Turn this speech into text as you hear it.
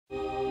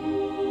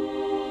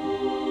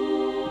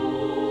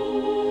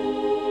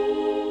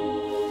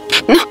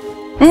Nu!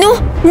 Nu!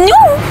 Nu!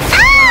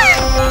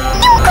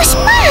 E un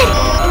coșmar!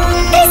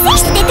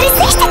 Trezește-te,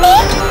 trezește-te!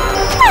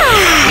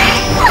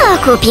 Mă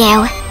ocup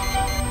eu.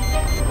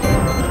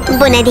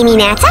 Bună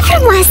dimineața,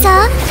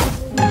 frumoasă!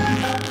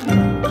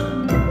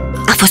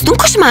 A fost un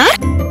coșmar?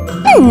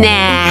 Ne.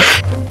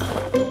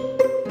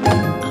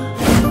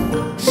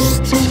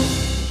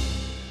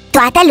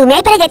 Toată lumea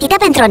e pregătită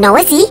pentru o nouă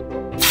zi?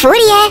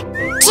 Furie!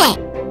 Ce?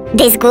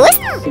 Dezgust?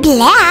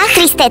 Bleac?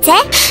 Tristețe?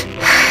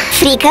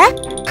 Frică?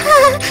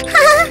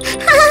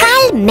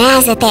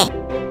 Calmează-te!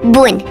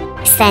 Bun,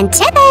 să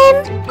începem!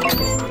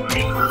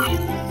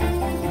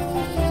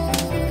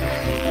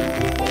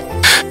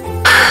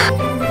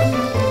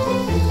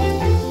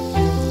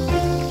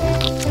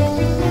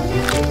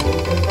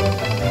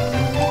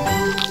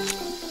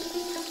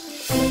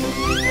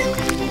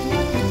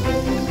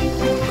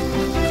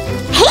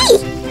 Hei!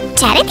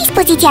 Ce are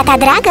dispoziția ta,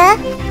 dragă?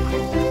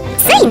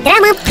 Să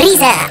intrăm în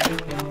priză!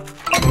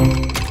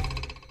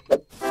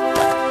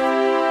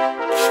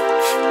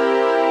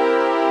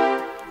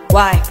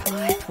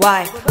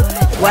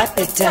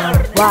 Wipe it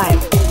down,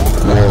 wipe.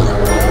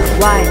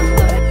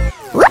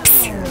 Ups!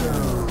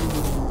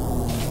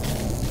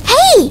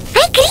 Hei,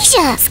 ai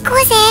grijă!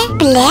 Scuze!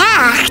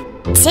 Bleac!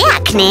 Ce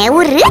acne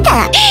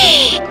urâtă!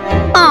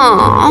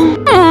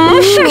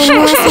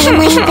 Nu o să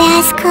mă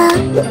iubească!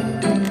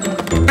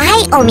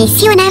 Ai o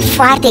misiune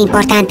foarte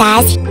importantă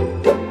azi!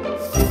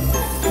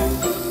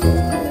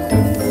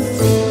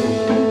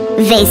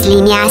 Vezi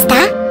linia asta?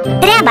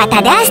 Treaba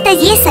ta de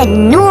astăzi e să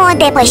nu o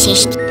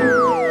depășești!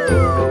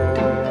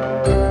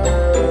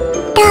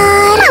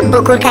 Dar... Mă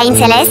bucur că ai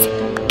înțeles!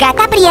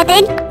 Gata,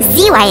 prieteni!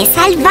 Ziua e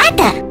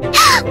salvată!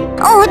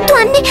 Oh,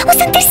 Doamne! O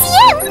să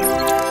întârziem!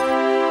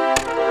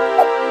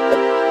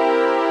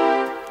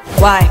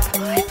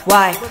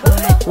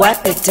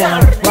 Wipe it down,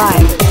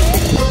 wipe.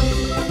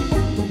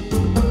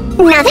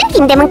 N-avem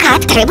timp de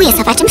mâncat, trebuie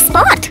să facem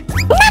sport.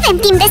 N-avem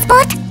timp de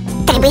sport,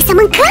 trebuie să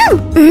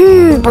mâncăm.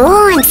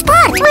 Bun,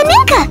 sport,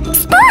 mănâncă,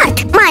 sport,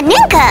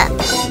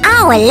 mănâncă.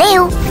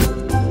 Aoleu!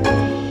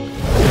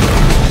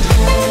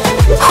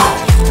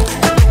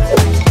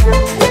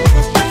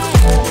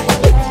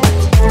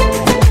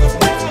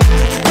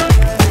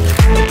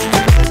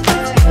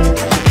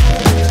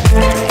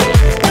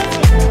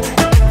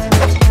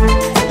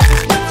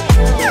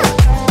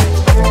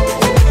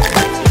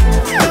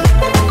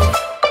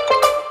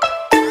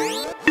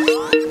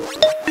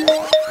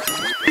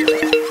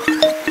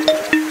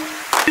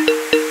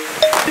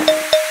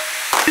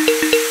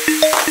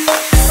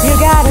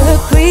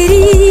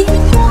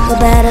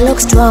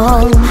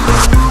 Strong.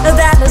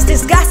 That looks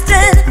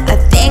disgusting. I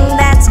think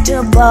that's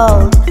too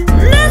bold.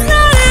 Let's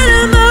not in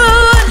a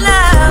mood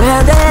now.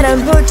 Now that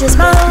I'm purchased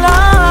my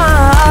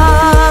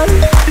love.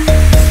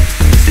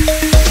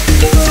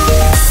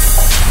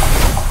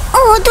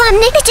 Oh,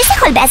 Doamne, de ce se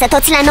holbează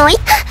toți la noi?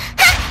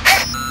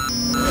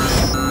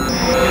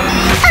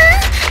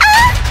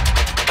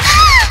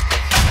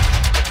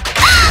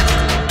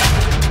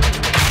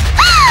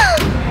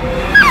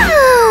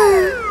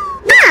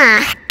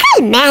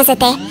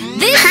 Calmează-te!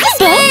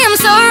 I'm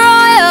so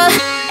royal,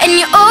 and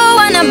you all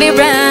wanna be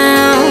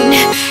round.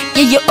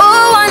 Yeah, you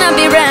all wanna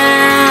be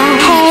round.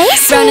 Hey,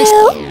 Sue!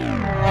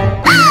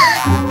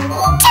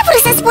 Ce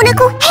vrei să spună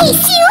cu Hey,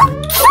 Sue?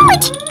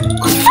 Fugi!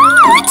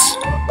 Fugi!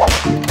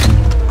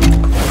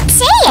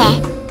 Ce e?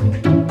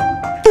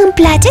 Îmi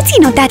place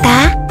ținuta ta?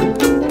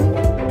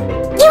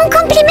 E un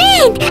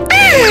compliment!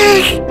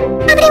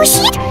 Am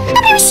reușit?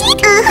 Am reușit?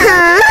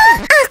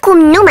 Acum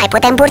nu mai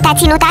putem purta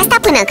ținuta asta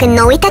până când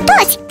ne uită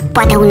toți.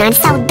 Poate un an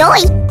sau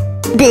doi.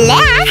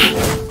 Bleac!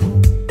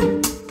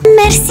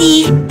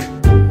 Mersi!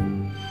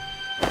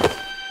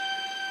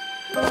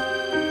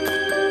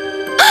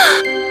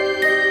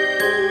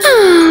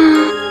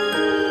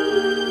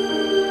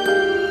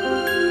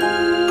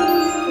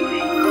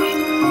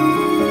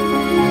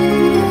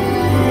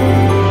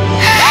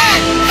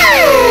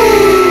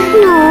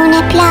 Nu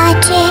ne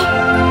place.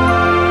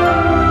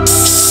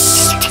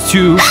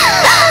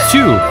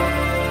 Sue!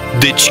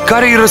 Deci,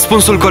 care e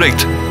răspunsul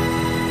corect?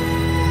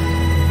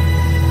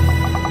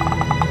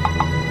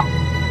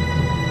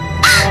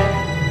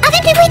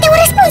 Avem nevoie de un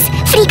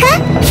răspuns!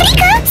 Frică?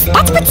 Frică?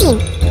 Stați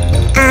puțin!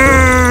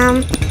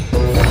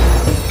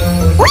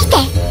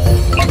 Uite!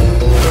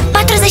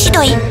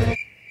 42!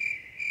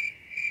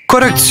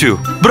 Corect, Sue!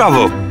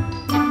 Bravo!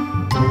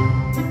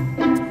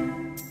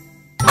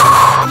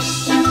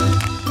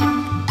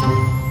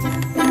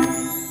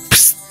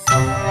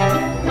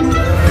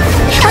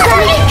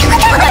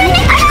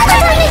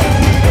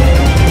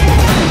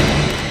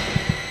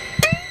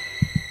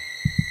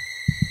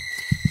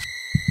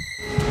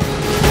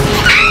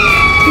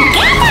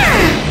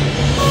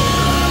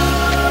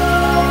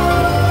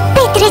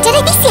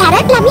 Petrecere de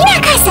seară la mine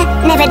acasă!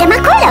 Ne vedem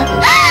acolo!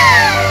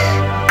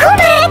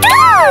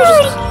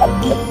 Cumpărături!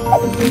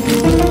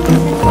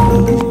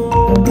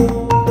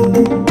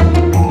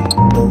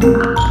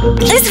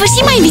 În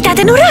sfârșit m-ai invitat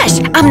în oraș!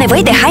 Am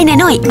nevoie de haine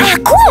noi!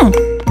 Acum!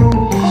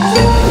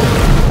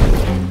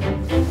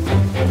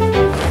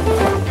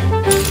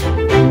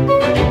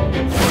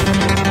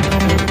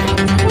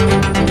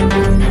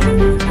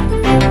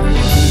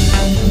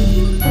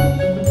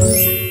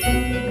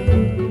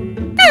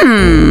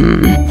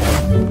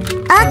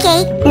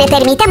 ne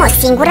permitem o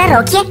singură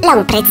rochie la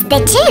un preț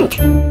decent.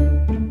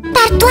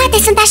 Dar toate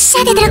sunt așa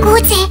de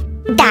drăguțe.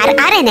 Dar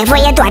are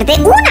nevoie doar de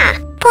una.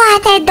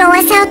 Poate 2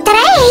 sau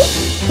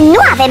 3. Nu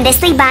avem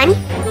destui bani.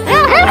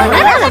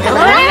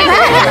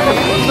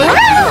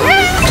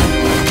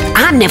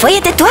 Am nevoie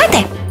de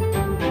toate.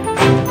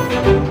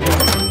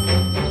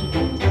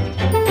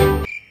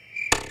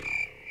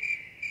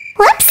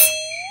 Ups!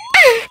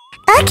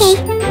 Ok,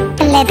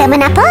 le dăm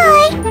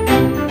înapoi.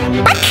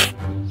 Pac!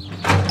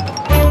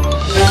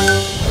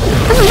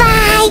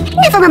 Vai,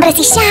 ne vom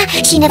îmbrățișa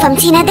și ne vom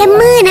ține de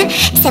mână.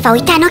 Se va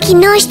uita în ochii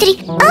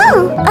noștri.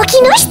 Oh,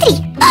 ochii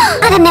noștri!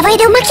 Avem nevoie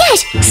de un machiaj.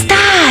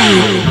 Stai!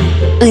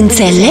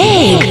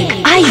 Înțeleg!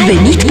 Ai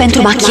venit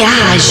pentru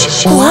machiaj.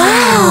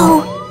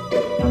 Wow!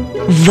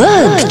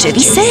 Văd ce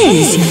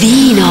visezi.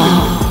 Vino!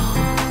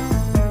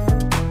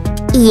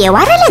 E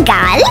oare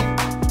legal?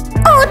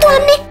 Oh,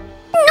 Doamne!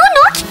 Nu în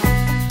ochi!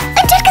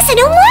 Încearcă să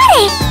ne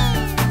omoare!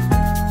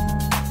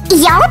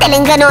 Ia-o de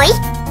lângă noi!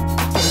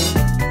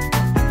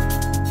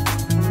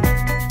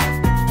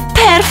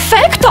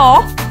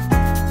 Perfecto!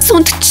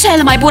 Sunt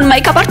cel mai bun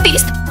make-up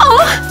artist!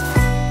 Oh!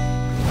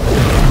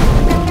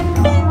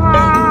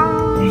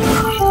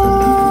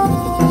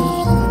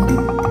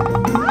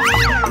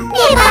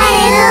 Ne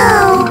pare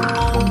rău!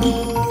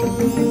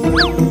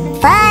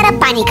 Fără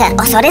panică,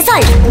 o să o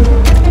rezolv!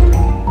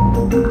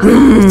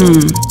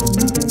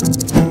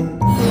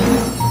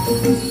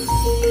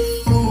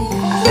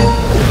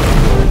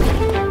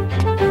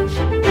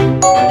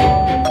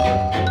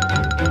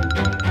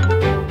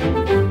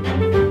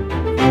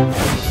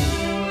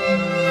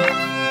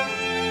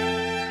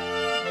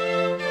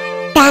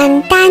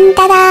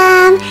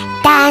 Tan-tan-tadam!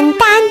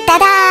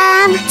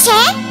 Tan-tan-tadam! Ce?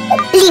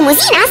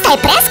 Limuzina asta e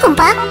prea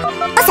scumpă?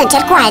 O să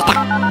încerc cu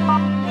alta.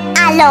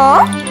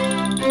 Alo?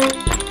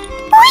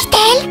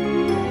 Uite-l!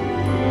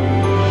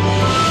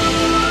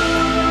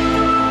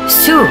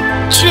 Sue,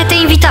 cine te-a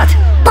invitat?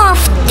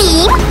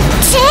 Poftim?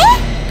 Ce?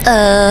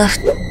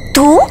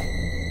 Tu?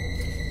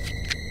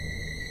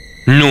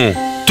 Nu,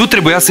 tu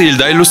trebuia să îl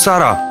dai lui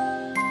Sara.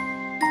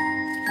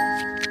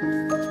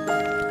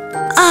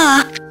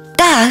 Ah,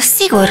 da,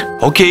 sigur.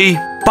 Ok,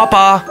 pa,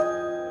 pa!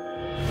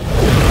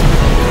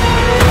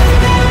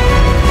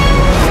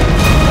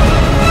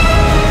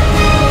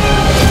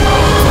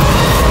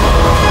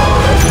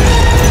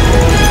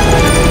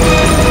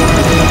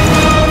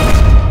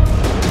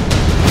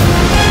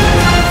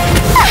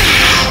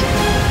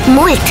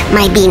 Mult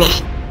mai bine!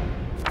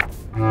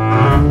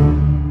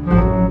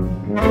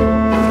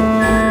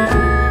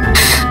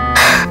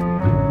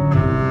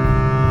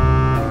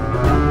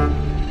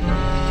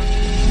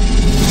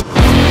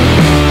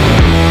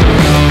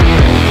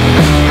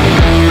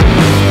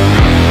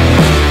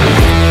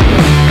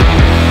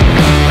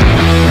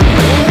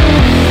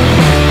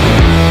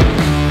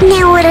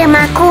 Ne urâm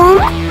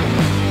acum?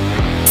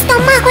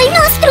 Stomacul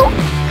nostru!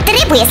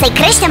 Trebuie să-i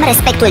creștem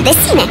respectul de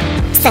sine!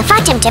 Să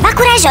facem ceva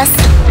curajos!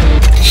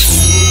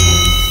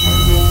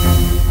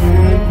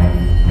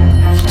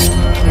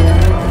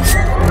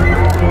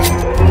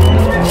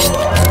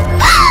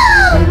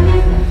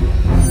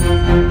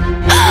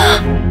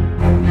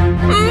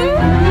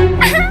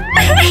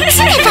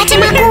 Ce ne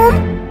facem acum?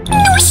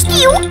 Nu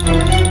știu!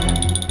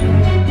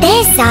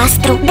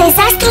 Dezastru!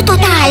 Dezastru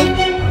total!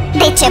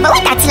 De ce vă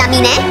uitați la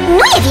mine?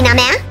 Nu e vina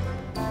mea!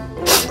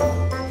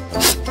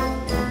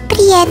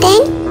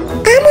 Prieteni,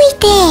 am o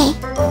idee!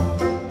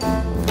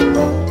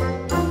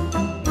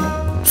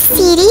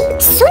 Siri,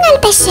 sună-l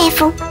pe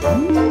șeful!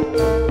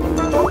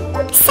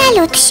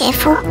 Salut,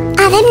 șeful!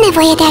 Avem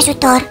nevoie de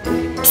ajutor!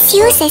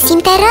 Sue se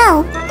simte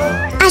rău!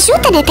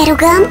 Ajută-ne, te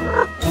rugăm!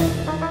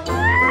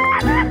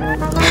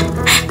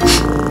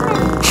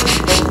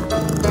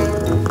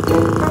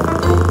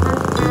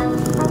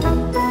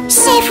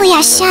 Șeful e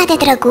așa de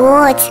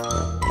drăguț!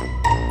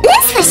 În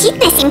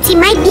sfârșit ne simțim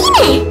mai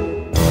bine!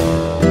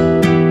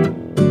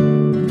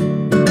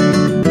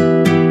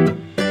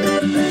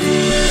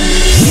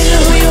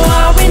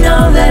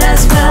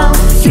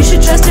 You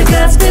should trust your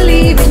guts,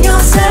 believe in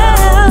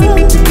yourself.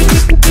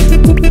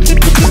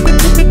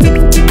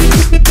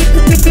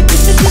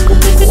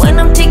 When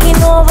I'm taking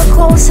over,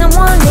 call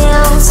someone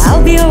else.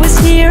 I'll be always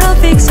here, I'll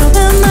fix all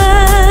the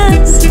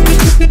mess.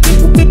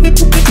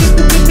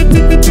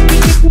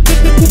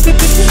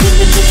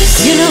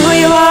 You know who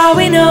you are,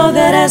 we know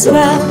that as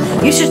well.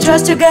 You should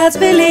trust your guts,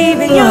 believe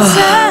in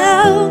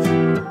yourself.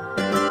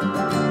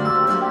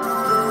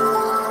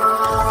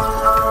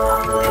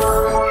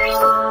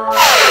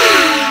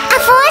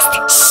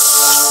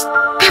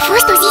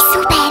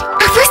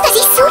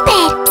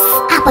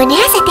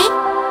 Abonează-te!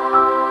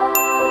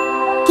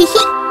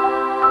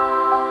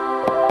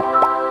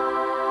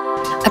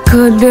 I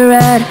could be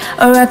red,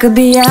 or I could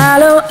be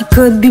yellow, I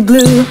could be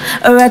blue,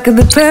 or I could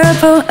be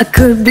purple, I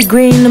could be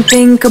green or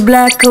pink or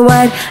black or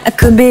white, I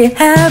could be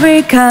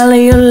every color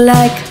you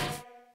like.